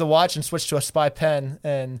took off the watch and switched to a spy pen.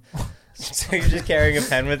 And so you're just carrying a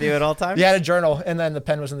pen with you at all times? Yeah, I had a journal, and then the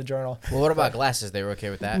pen was in the journal. Well, what about glasses? They were okay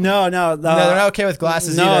with that? No, they're not okay with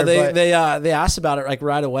glasses either. No, they asked about it like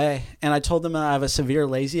right away, and I told them I have a severe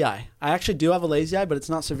lazy eye. I actually do have a lazy eye, but it's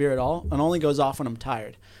not severe at all. It only goes off when I'm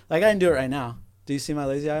tired. Like I can do it right now. Do you see my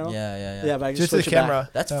lazy eye at all? Yeah. Yeah, but I can just switch the it back. camera.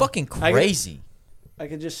 That's fucking crazy. I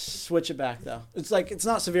can just switch it back though. It's like it's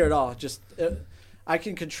not severe at all. I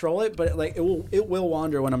can control it, but like it will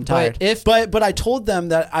wander when I'm tired. But I told them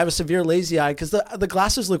that I have a severe lazy eye because the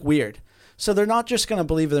glasses look weird. So they're not just gonna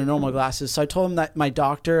believe they're normal glasses. So I told them that my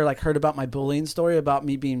doctor like heard about my bullying story about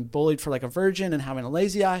me being bullied for like a virgin and having a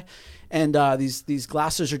lazy eye, and these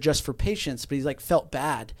glasses are just for patients. But he's like felt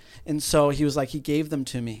bad, and so he was like he gave them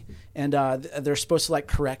to me, and they're supposed to like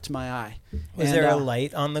correct my eye. Was there a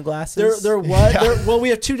light on the glasses? There was. Yeah. Well, we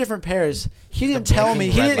have two different pairs. He didn't tell me.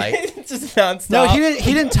 He didn't. Just nonstop. No,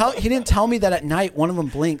 he didn't tell me that at night one of them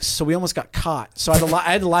blinks. So we almost got caught. So I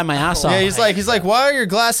had to lie my ass off. Yeah, he's like, why are your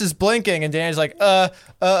glasses blinking? And Danny's like,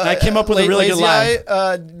 I came up with a really good lie.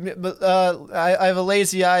 I have a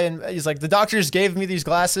lazy eye, and he's like, the doctors gave me these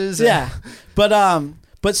glasses. Yeah,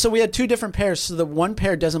 but so we had two different pairs. So the one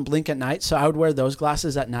pair doesn't blink at night, so I would wear those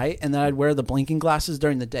glasses at night, and then I'd wear the blinking glasses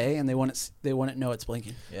during the day, and they wouldn't know it's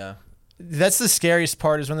blinking. Yeah, that's the scariest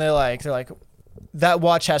part is when they're like that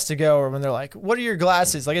watch has to go, or when they're like, what are your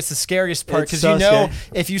glasses? Like, it's the scariest part because so scary.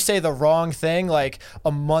 If you say the wrong thing, like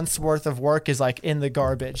a month's worth of work is like in the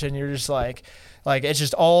garbage, and you're just like it's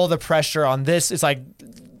just all the pressure on this. It's like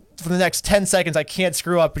for the next 10 seconds I can't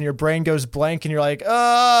screw up, and your brain goes blank, and you're like,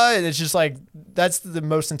 and it's just like that's the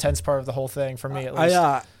most intense part of the whole thing for me at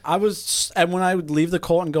least. And when I would leave the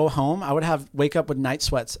cult and go home, I would wake up with night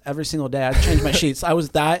sweats every single day. I'd change my sheets. I was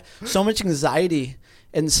so much anxiety.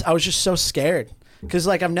 And I was just so scared because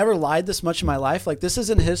like I've never lied this much in my life. Like this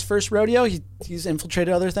isn't his first rodeo. He's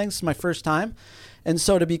infiltrated other things. It's my first time. And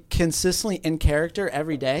so to be consistently in character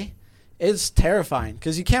every day is terrifying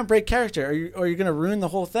because you can't break character or you're going to ruin the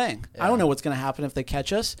whole thing. Yeah. I don't know what's going to happen if they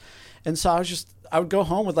catch us. And so I would go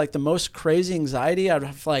home with like the most crazy anxiety. I'd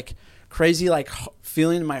have like crazy like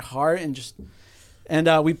feeling in my heart and just, and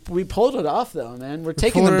we pulled it off though, man. We're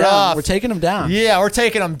taking them down. We're taking them down. Yeah, we're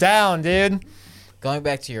taking them down, dude. Going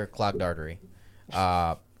back to your clogged artery,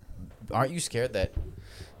 aren't you scared that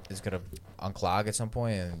it's going to unclog at some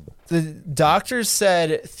point? And the doctors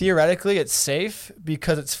said theoretically it's safe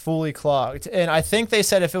because it's fully clogged. And I think they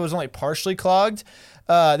said if it was only partially clogged,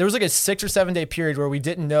 there was like a 6 or 7 day period where we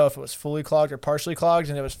didn't know if it was fully clogged or partially clogged.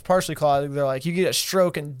 And it was partially clogged. They're like, you get a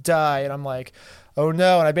stroke and die. And I'm like, oh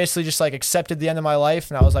no. And I basically just like accepted the end of my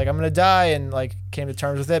life. And I was like, I'm going to die, and like came to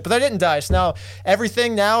terms with it. But I didn't die. So now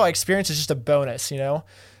everything now I experience is just a bonus, you know?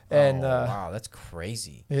 And wow, that's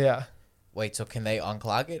crazy. Yeah. Wait, so can they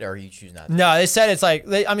unclog it, or you choose not to? No, they said it's like,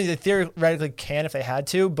 they theoretically can if they had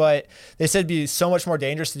to, but they said it'd be so much more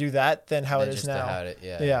dangerous to do that than how it is now.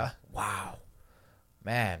 Yeah. Wow.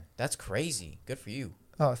 Man, that's crazy. Good for you.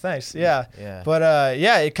 Oh, thanks. Yeah. Yeah. But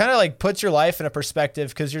yeah, it kind of like puts your life in a perspective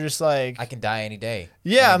because you're just like, I can die any day.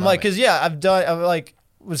 Yeah, I'm like, because I'm like,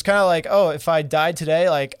 was kind of like, oh, if I died today,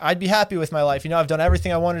 like I'd be happy with my life. You know, I've done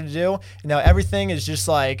everything I wanted to do. And now everything is just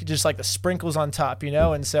like the sprinkles on top, you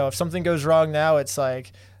know? And so if something goes wrong now, it's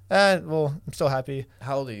like, well, I'm still happy.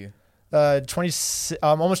 How old are you? 26,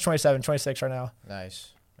 I'm almost 27, 26 right now.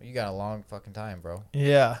 Nice. Well, you got a long fucking time, bro.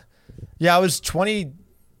 Yeah. Yeah, I was 20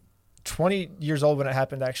 years old when it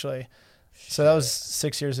happened, actually. So that was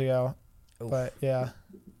 6 years ago. Oof. But yeah.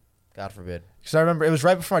 God forbid. Because I remember it was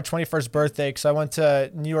right before my 21st birthday, because I went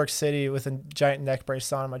to New York City with a giant neck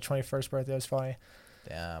brace on my 21st birthday. It was funny.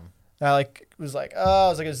 Damn. And I was like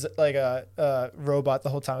a robot the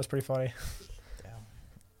whole time. It was pretty funny. Damn.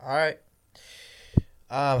 All right.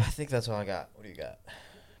 I think that's all I got. What do you got?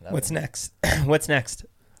 Nothing. What's next? What's next?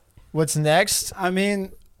 What's next? I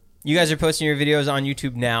mean, you guys are posting your videos on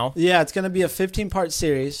YouTube now. Yeah, it's going to be a 15-part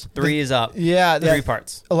series. 3 is up. Yeah. 3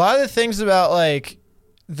 parts. A lot of the things about like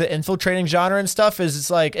the infiltrating genre and stuff is it's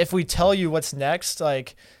like if we tell you what's next,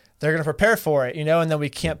 like they're going to prepare for it, you know, and then we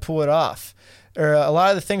can't pull it off. Or a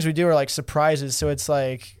lot of the things we do are like surprises. So it's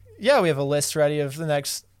like, yeah, we have a list ready of the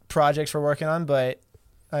next projects we're working on. But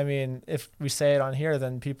I mean, if we say it on here,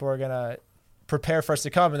 then people are going to prepare for us to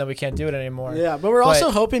come and then we can't do it anymore. Yeah. But we're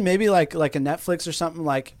also hoping maybe like a Netflix or something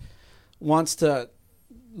like wants to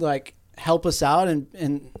like help us out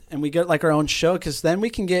and we get like our own show, because then we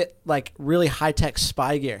can get like really high-tech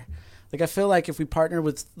spy gear. Like I feel like if we partner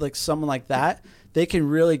with like someone like that, they can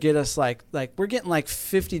really get us like we're getting like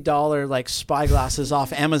 $50 like spy glasses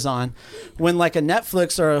off Amazon, when like a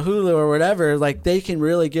Netflix or a Hulu or whatever, like they can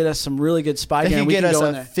really get us some really good spy gear. They can get us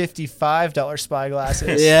a $55 spy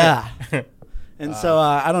glasses. Yeah. And so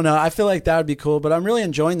I don't know. I feel like that would be cool, but I'm really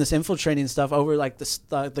enjoying this infiltrating stuff over like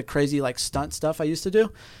the crazy like stunt stuff I used to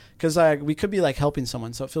do, because we could be like helping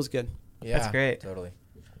someone, so it feels good. Yeah, that's great. Totally.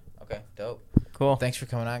 Okay, dope. Cool. Thanks for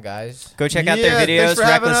coming on, guys. Go check out their videos.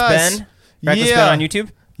 Reckless Ben. Reckless Ben on YouTube.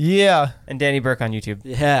 Yeah. And Danny Burke on YouTube.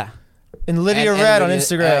 Yeah. And Lydia Red on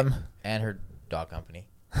Instagram. And her dog company.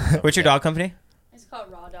 What's your dog company? It's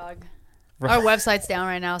called Raw Dog. Our website's down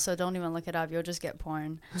right now, so don't even look it up. You'll just get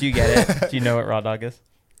porn. Do you get it? Do you know what Raw Dog is?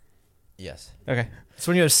 Yes. Okay. It's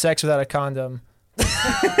when you have sex without a condom.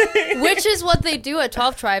 Which is what they do at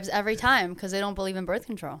 12 Tribes every time, because they don't believe in birth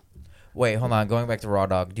control. Wait, hold on. Going back to Raw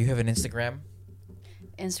Dog, do you have an Instagram?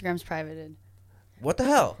 Instagram's privated. What the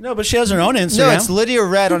hell? No, but she has her own Instagram. No, it's Lydia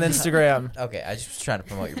Red on Instagram. Okay, I just was trying to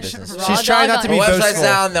promote your business. She's trying not to be boastful. Website's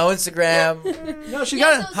down, no Instagram. No, she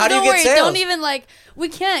got So how do you don't get worry, sales? Don't even we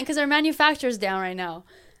can't, because our manufacturer's down right now.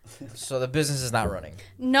 So the business is not running.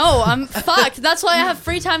 No, I'm fucked. That's why I have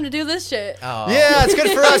free time to do this shit. Oh. Yeah, it's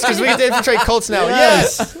good for us because we can infiltrate cults now.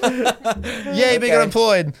 Yes. Yay, being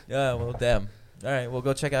unemployed. Yeah, well, damn. All right, well,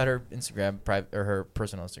 go check out her Instagram, private, or her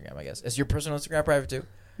personal Instagram, I guess. Is your personal Instagram private too?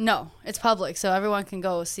 No, it's public, so everyone can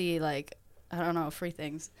go see, like, I don't know, free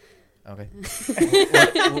things. Okay.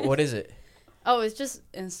 What is it? Oh, it's just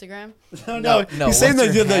Instagram. No. He's saying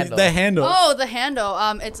the handle. Oh, the handle.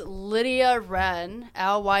 It's Lydia Ren,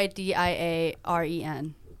 LYDIAREN.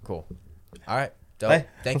 Cool. All right. Dope. Bye.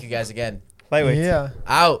 Thank you guys again. Lightweight. Yeah.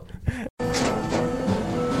 Out.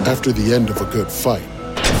 After the end of a good fight,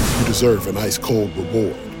 you deserve an ice-cold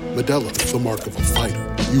reward. Modelo is the mark of a fighter.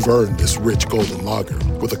 You've earned this rich golden lager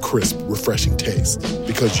with a crisp, refreshing taste.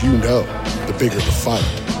 Because you know, the bigger the fight,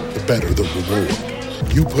 the better the reward.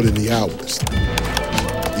 You put in the hours,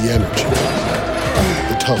 the energy,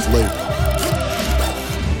 the tough labor.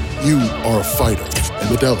 You are a fighter,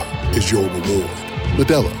 and Modelo is your reward.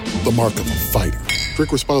 Modelo, the mark of a fighter.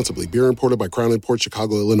 Drink responsibly. Beer imported by Crown Imports,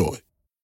 Chicago, Illinois.